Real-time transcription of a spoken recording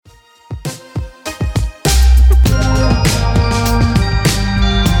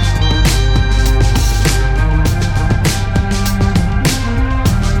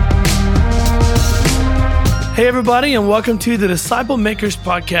Hey, everybody, and welcome to the Disciple Makers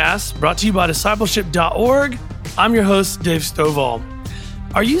Podcast, brought to you by discipleship.org. I'm your host, Dave Stovall.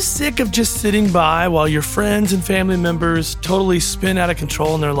 Are you sick of just sitting by while your friends and family members totally spin out of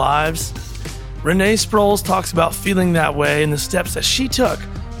control in their lives? Renee Sproles talks about feeling that way and the steps that she took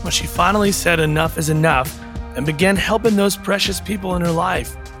when she finally said enough is enough and began helping those precious people in her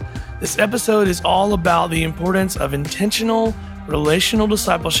life. This episode is all about the importance of intentional, relational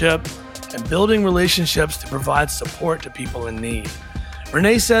discipleship and building relationships to provide support to people in need.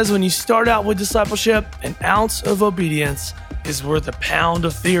 Renee says when you start out with discipleship, an ounce of obedience is worth a pound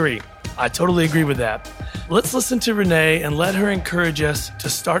of theory. I totally agree with that. Let's listen to Renee and let her encourage us to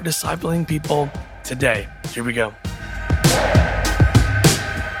start discipling people today. Here we go.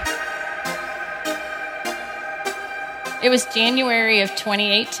 It was January of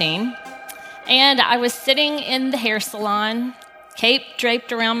 2018, and I was sitting in the hair salon, cape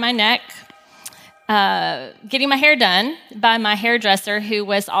draped around my neck, getting my hair done by my hairdresser, who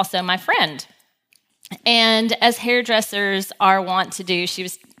was also my friend. And as hairdressers are wont to do, she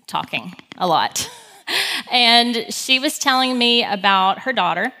was talking a lot. And she was telling me about her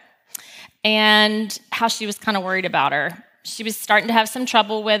daughter and how she was kind of worried about her. She was starting to have some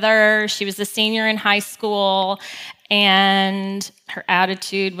trouble with her. She was a senior in high school, and her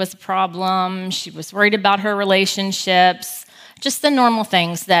attitude was a problem. She was worried about her relationships, just the normal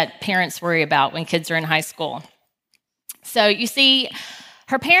things that parents worry about when kids are in high school. So you see,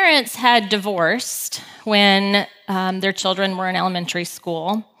 her parents had divorced when their children were in elementary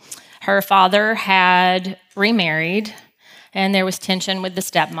school. Her father had remarried, and there was tension with the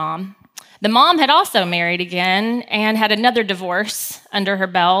stepmom. The mom had also married again and had another divorce under her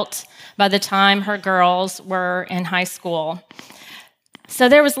belt by the time her girls were in high school. So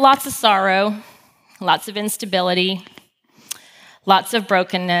there was lots of sorrow, lots of instability, lots of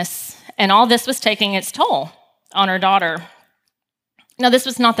brokenness, and all this was taking its toll on her daughter. Now, this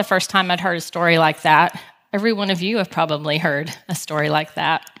was not the first time I'd heard a story like that. Every one of you have probably heard a story like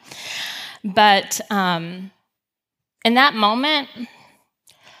that. But in that moment,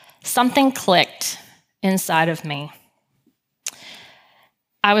 something clicked inside of me.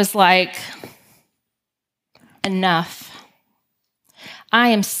 I was like, enough. I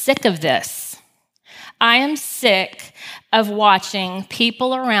am sick of this. I am sick of watching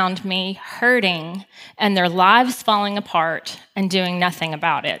people around me hurting and their lives falling apart and doing nothing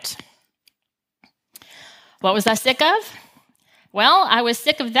about it. What was I sick of? Well, I was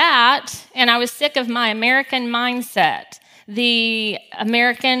sick of that, and I was sick of my American mindset. The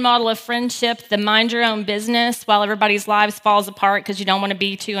American model of friendship, the mind your own business while everybody's lives falls apart because you don't want to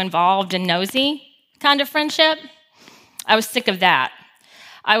be too involved and nosy kind of friendship. I was sick of that.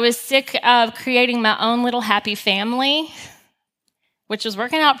 I was sick of creating my own little happy family, which was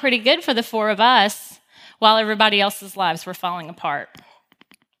working out pretty good for the four of us while everybody else's lives were falling apart.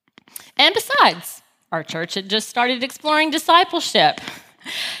 And besides, our church had just started exploring discipleship.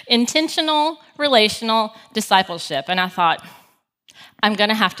 Intentional, relational discipleship. And I thought, I'm going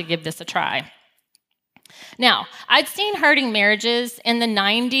to have to give this a try. Now, I'd seen hurting marriages in the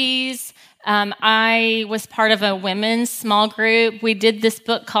 90s. I was part of a women's small group. We did this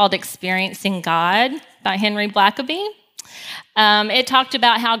book called Experiencing God by Henry Blackaby. It talked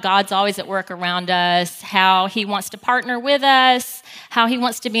about how God's always at work around us, how he wants to partner with us, how he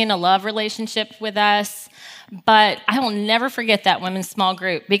wants to be in a love relationship with us. But I will never forget that women's small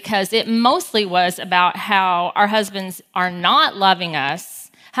group because it mostly was about how our husbands are not loving us,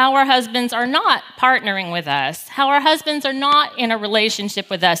 how our husbands are not partnering with us, how our husbands are not in a relationship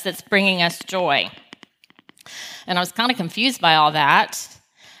with us that's bringing us joy. And I was kind of confused by all that.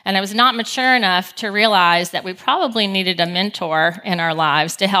 And I was not mature enough to realize that we probably needed a mentor in our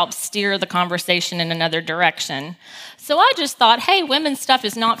lives to help steer the conversation in another direction. So I just thought, hey, women's stuff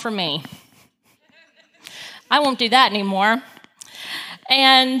is not for me. I won't do that anymore.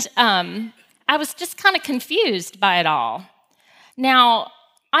 And I was just kind of confused by it all. Now,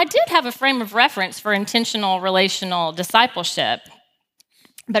 I did have a frame of reference for intentional relational discipleship,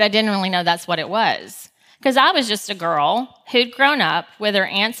 but I didn't really know that's what it was. Because I was just a girl who'd grown up with her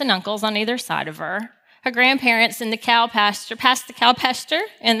aunts and uncles on either side of her, her grandparents in the cow pasture, past the cow pasture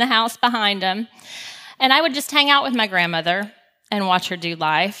in the house behind them. And I would just hang out with my grandmother and watch her do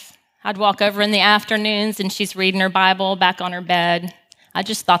life. I'd walk over in the afternoons and she's reading her Bible back on her bed. I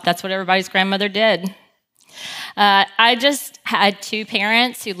just thought that's what everybody's grandmother did. I just had two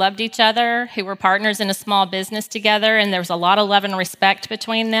parents who loved each other, who were partners in a small business together, and there was a lot of love and respect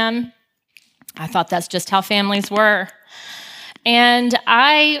between them. I thought that's just how families were. And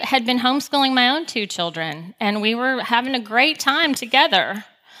I had been homeschooling my own two children, and we were having a great time together.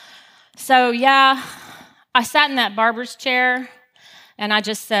 So yeah, I sat in that barber's chair and I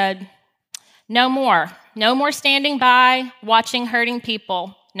just said, no more. No more standing by, watching hurting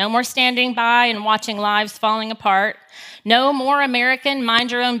people. No more standing by and watching lives falling apart. No more American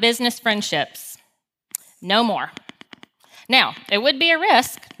mind-your-own-business friendships. No more. Now, it would be a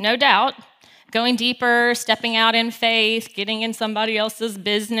risk, no doubt, going deeper, stepping out in faith, getting in somebody else's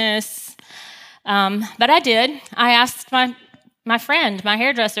business. But I did. I asked my friend, my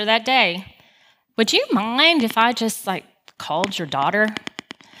hairdresser that day, would you mind if I just called your daughter?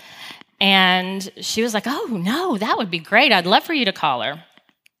 And she was like, oh, no, that would be great. I'd love for you to call her.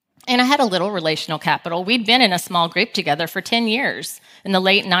 And I had a little relational capital. We'd been in a small group together for 10 years in the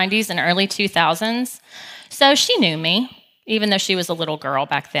late 90s and early 2000s. So she knew me, even though she was a little girl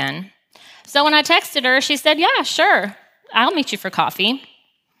back then. So when I texted her, she said, yeah, sure, I'll meet you for coffee.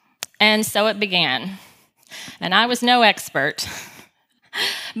 And so it began. And I was no expert.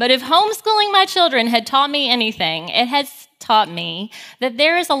 But if homeschooling my children had taught me anything, it has taught me that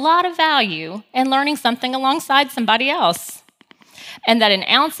there is a lot of value in learning something alongside somebody else, and that an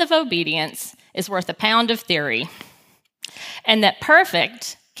ounce of obedience is worth a pound of theory, and that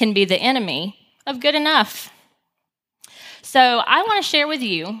perfect can be the enemy of good enough. So I want to share with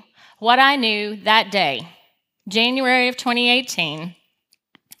you what I knew that day, January of 2018,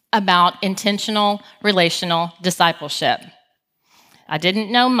 about intentional relational discipleship. I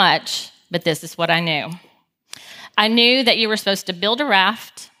didn't know much, but this is what I knew. I knew that you were supposed to build a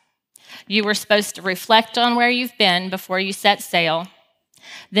raft. You were supposed to reflect on where you've been before you set sail.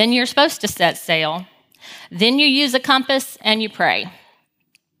 Then you're supposed to set sail. Then you use a compass and you pray.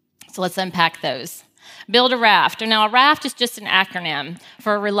 So let's unpack those. Build a raft. Now, a raft is just an acronym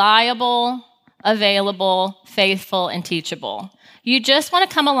for reliable, available, faithful, and teachable. You just want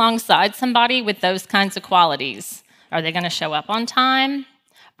to come alongside somebody with those kinds of qualities. Are they going to show up on time?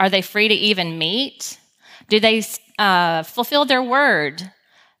 Are they free to even meet? Do they fulfill their word?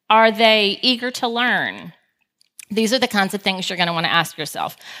 Are they eager to learn? These are the kinds of things you're going to want to ask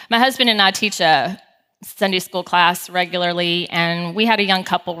yourself. My husband and I teach a Sunday school class regularly, and we had a young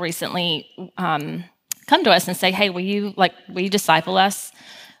couple recently come to us and say, hey, will you disciple us?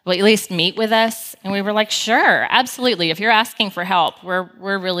 Will you at least meet with us? And we were like, sure, absolutely. If you're asking for help, we're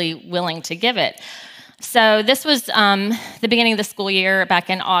really willing to give it. So this was the beginning of the school year back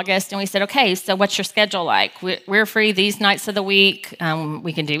in August, and we said, okay, so what's your schedule like? We're free these nights of the week.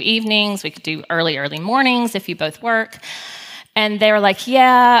 We can do evenings. We could do early mornings if you both work. And they were like,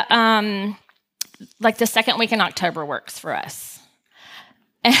 yeah, the second week in October works for us.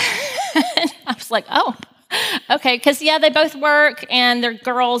 And I was like, oh, okay, because, they both work, and their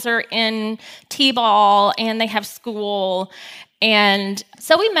girls are in T-ball, and they have school. And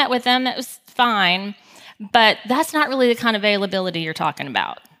so we met with them. It was fine. But that's not really the kind of availability you're talking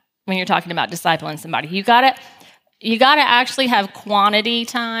about when you're talking about discipling somebody. You gotta actually have quantity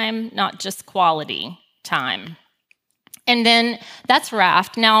time, not just quality time. And then that's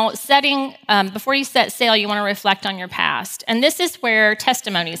raft. Now, before you set sail, you want to reflect on your past. And this is where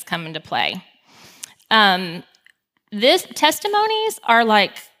testimonies come into play. Testimonies are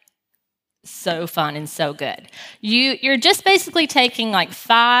so fun and so good. You're just basically taking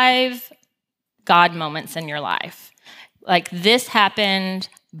 5 God moments in your life. This happened,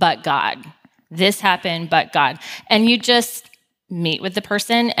 but God. This happened, but God. And you just meet with the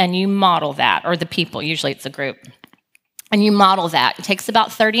person and you model that, or the people, usually it's a group. And you model that. It takes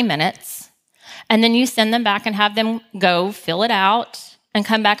about 30 minutes. And then you send them back and have them go fill it out and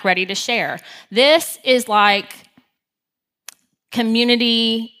come back ready to share. This is like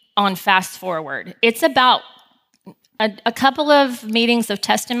community on fast forward. It's about a couple of meetings of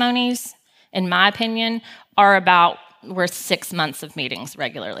testimonies, in my opinion, are about worth 6 months of meetings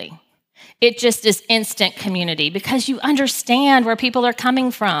regularly. It just is instant community because you understand where people are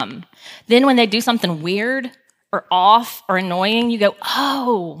coming from. Then when they do something weird or off or annoying, you go,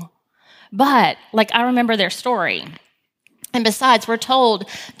 oh, but I remember their story. And besides, we're told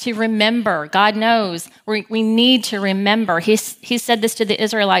to remember. God knows we need to remember. He said this to the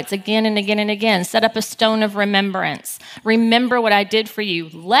Israelites again and again and again. Set up a stone of remembrance. Remember what I did for you,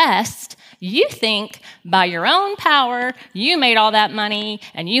 lest you think by your own power you made all that money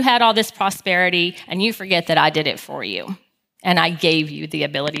and you had all this prosperity and you forget that I did it for you and I gave you the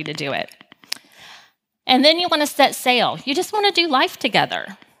ability to do it. And then you want to set sail. You just want to do life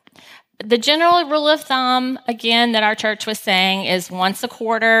together. The general rule of thumb, again, that our church was saying is once a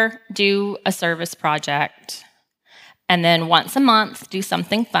quarter, do a service project. And then once a month, do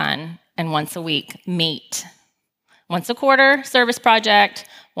something fun. And once a week, meet. Once a quarter, service project.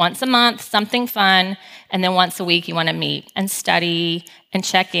 Once a month, something fun. And then once a week, you want to meet and study and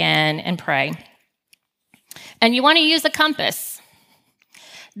check in and pray. And you want to use a compass.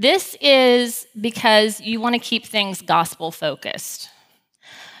 This is because you want to keep things gospel focused.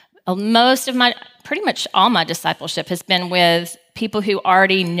 Pretty much all my discipleship has been with people who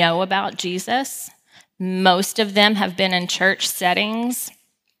already know about Jesus. Most of them have been in church settings.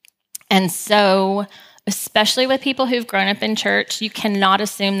 And so, especially with people who've grown up in church, you cannot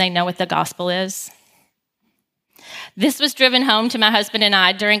assume they know what the gospel is. This was driven home to my husband and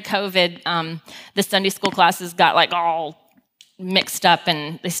I during COVID. The Sunday school classes got all mixed up,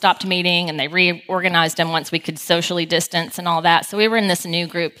 and they stopped meeting, and they reorganized them once we could socially distance and all that. So we were in this new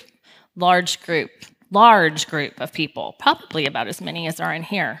group, large group of people, probably about as many as are in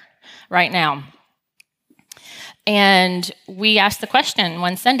here right now. And we asked the question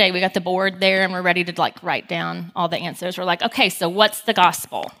one Sunday. We got the board there, and we're ready to write down all the answers. We're like, okay, so what's the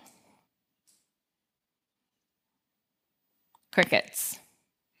gospel? Crickets.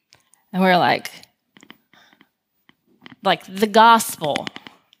 And we're like the gospel.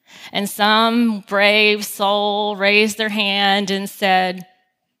 And some brave soul raised their hand and said,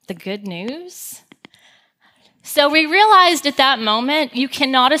 the good news? So we realized at that moment, you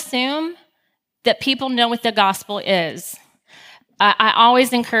cannot assume that people know what the gospel is. I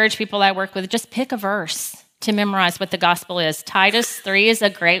always encourage people I work with, just pick a verse to memorize what the gospel is. Titus 3 is a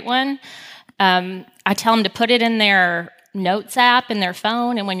great one. I tell them to put it in their notes app in their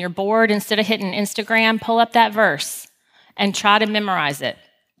phone, and when you're bored, instead of hitting Instagram, pull up that verse and try to memorize it.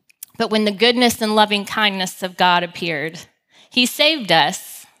 But when the goodness and loving kindness of God appeared, he saved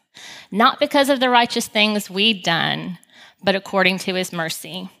us, not because of the righteous things we'd done, but according to his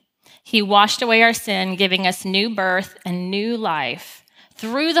mercy. He washed away our sin, giving us new birth and new life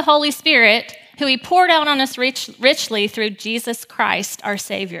through the Holy Spirit, who he poured out on us richly through Jesus Christ, our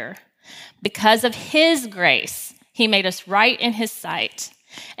Savior. Because of his grace, he made us right in his sight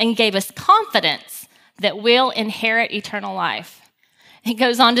and gave us confidence that we'll inherit eternal life. He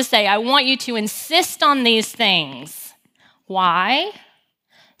goes on to say, I want you to insist on these things. Why?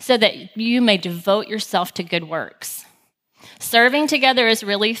 So that you may devote yourself to good works. Serving together is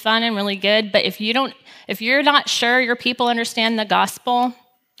really fun and really good, but if you're not sure your people understand the gospel,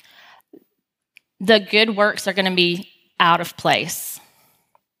 the good works are going to be out of place.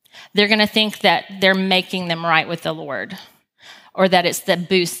 They're going to think that they're making them right with the Lord, or that it's the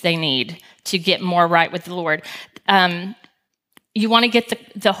boost they need to get more right with the Lord. You want to get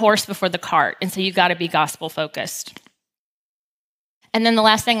the horse before the cart, and so you've got to be gospel focused. And then the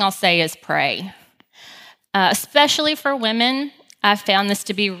last thing I'll say is pray. Especially for women, I've found this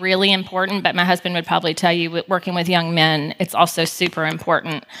to be really important, but my husband would probably tell you, working with young men, it's also super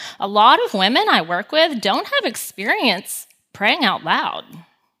important. A lot of women I work with don't have experience praying out loud.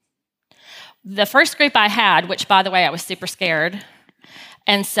 The first group I had, which, by the way, I was super scared,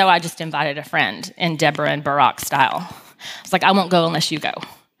 and so I just invited a friend in Deborah and Barack style. I was like, I won't go unless you go.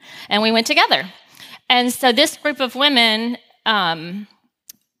 And we went together. And so this group of women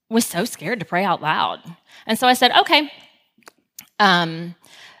was so scared to pray out loud. And so I said, okay,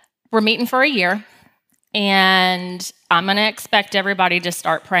 we're meeting for a year, and I'm going to expect everybody to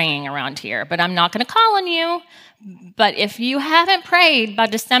start praying around here, but I'm not going to call on you. But if you haven't prayed by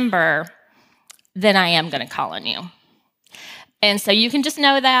December, then I am going to call on you. And so you can just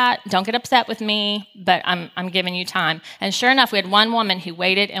know that. Don't get upset with me, but I'm giving you time. And sure enough, we had one woman who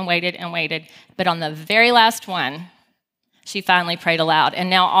waited and waited and waited, but on the very last one, she finally prayed aloud. And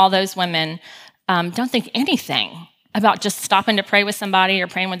now all those women don't think anything about just stopping to pray with somebody or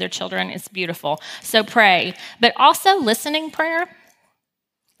praying with their children. It's beautiful. So pray. But also listening prayer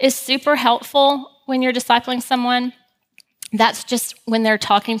is super helpful when you're discipling someone. That's just when they're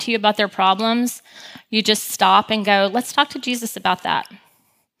talking to you about their problems, you just stop and go, let's talk to Jesus about that.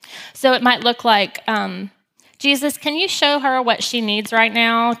 So it might look like, Jesus, can you show her what she needs right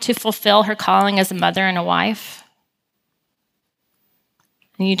now to fulfill her calling as a mother and a wife?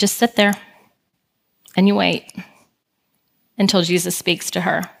 And you just sit there and you wait until Jesus speaks to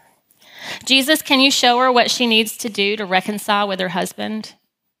her. Jesus, can you show her what she needs to do to reconcile with her husband?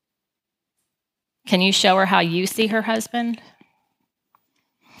 Can you show her how you see her husband?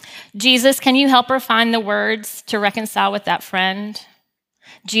 Jesus, can you help her find the words to reconcile with that friend?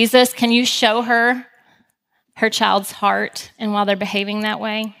 Jesus, can you show her her child's heart and while they're behaving that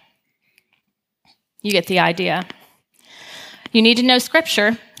way? You get the idea. You need to know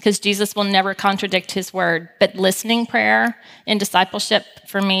Scripture because Jesus will never contradict his word, but listening prayer in discipleship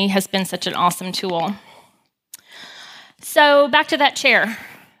for me has been such an awesome tool. So back to that chair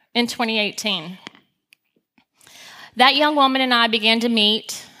in 2018. That young woman and I began to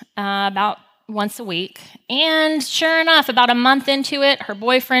meet about once a week. And sure enough, about a month into it, her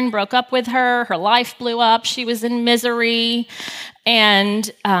boyfriend broke up with her. Her life blew up. She was in misery. And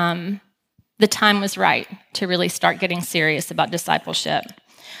the time was right to really start getting serious about discipleship.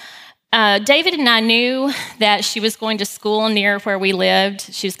 David and I knew that she was going to school near where we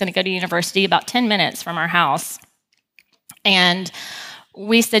lived. She was going to go to university about 10 minutes from our house. And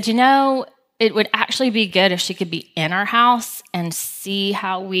we said, it would actually be good if she could be in our house and see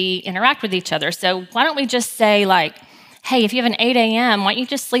how we interact with each other. So why don't we just say, hey, if you have an 8 a.m., why don't you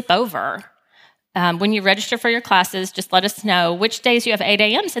just sleep over? When you register for your classes, just let us know which days you have 8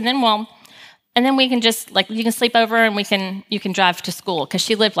 a.m.s, and then we can just, you can sleep over and you can drive to school, because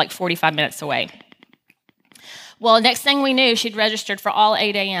she lived 45 minutes away. Well, next thing we knew, she'd registered for all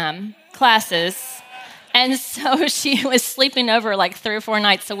 8 a.m. classes. And so she was sleeping over 3 or 4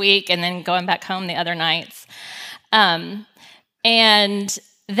 nights a week and then going back home the other nights. And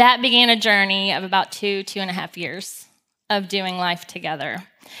that began a journey of about 2.5 years of doing life together.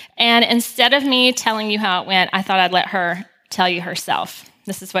 And instead of me telling you how it went, I thought I'd let her tell you herself.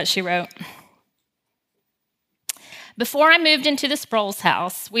 This is what she wrote. Before I moved into the Sproles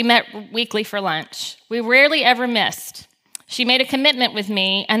house, we met weekly for lunch. We rarely ever missed. She made a commitment with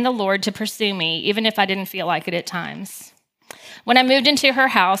me and the Lord to pursue me, even if I didn't feel like it at times. When I moved into her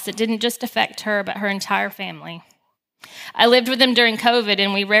house, it didn't just affect her, but her entire family. I lived with them during COVID,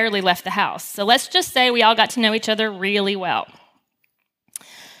 and we rarely left the house. So let's just say we all got to know each other really well.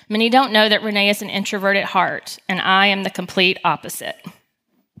 Many don't know that Renee is an introvert at heart, and I am the complete opposite.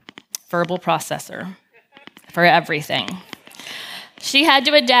 Verbal processor for everything. She had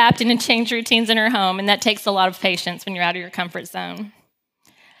to adapt and change routines in her home, and that takes a lot of patience when you're out of your comfort zone.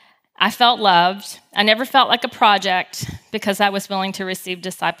 I felt loved. I never felt like a project because I was willing to receive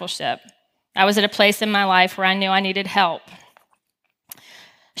discipleship. I was at a place in my life where I knew I needed help.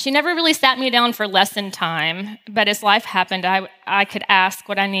 She never really sat me down for lesson time, but as life happened, I could ask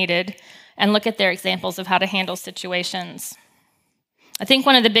what I needed and look at their examples of how to handle situations. I think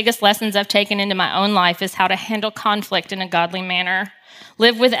one of the biggest lessons I've taken into my own life is how to handle conflict in a godly manner,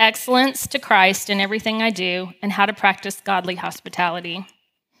 live with excellence to Christ in everything I do, and how to practice godly hospitality.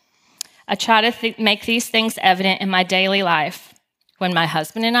 I try to make these things evident in my daily life. When my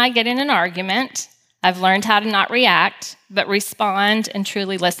husband and I get in an argument, I've learned how to not react, but respond and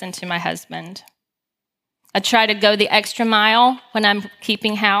truly listen to my husband. I try to go the extra mile when I'm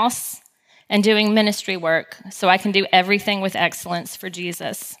keeping house and doing ministry work so I can do everything with excellence for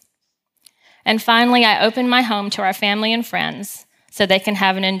Jesus. And finally, I open my home to our family and friends so they can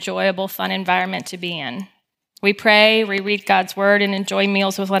have an enjoyable, fun environment to be in. We pray, we read God's word, and enjoy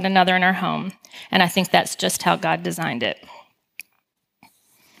meals with one another in our home. And I think that's just how God designed it.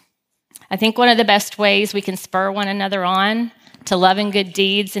 I think one of the best ways we can spur one another on to love and good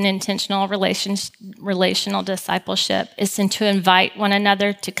deeds and intentional relational discipleship is to invite one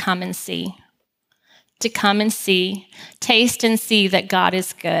another to come and see. To come and see, taste and see that God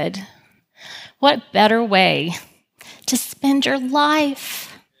is good. What better way to spend your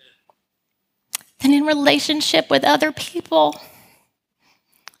life than in relationship with other people?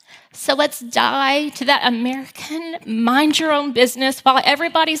 So let's die to that American mind your own business while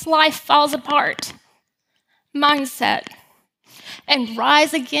everybody's life falls apart mindset, and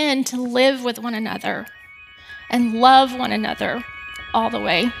rise again to live with one another and love one another all the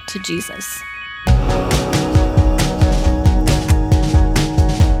way to Jesus.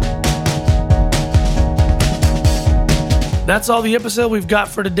 That's all the episode we've got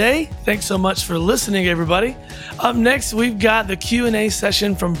for today. Thanks so much for listening, everybody. Up next, we've got the Q&A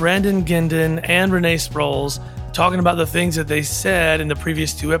session from Brandon Gendon and Renee Sproles talking about the things that they said in the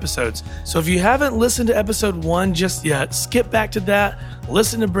previous 2 episodes. So if you haven't listened to episode 1 just yet, skip back to that,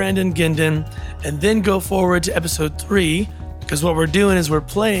 listen to Brandon Gendon, and then go forward to episode 3, because what we're doing is we're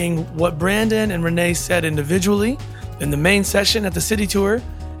playing what Brandon and Renee said individually in the main session at the city tour,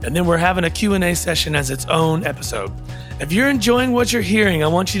 and then we're having a Q&A session as its own episode. If you're enjoying what you're hearing, I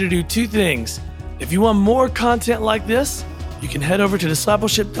want you to do 2 things. If you want more content like this, you can head over to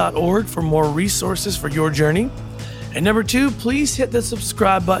discipleship.org for more resources for your journey. And number 2, please hit the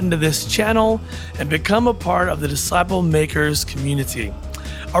subscribe button to this channel and become a part of the Disciple Makers community.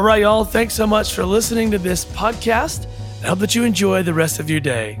 All right, y'all, thanks so much for listening to this podcast. I hope that you enjoy the rest of your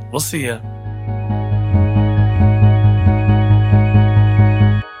day. We'll see you.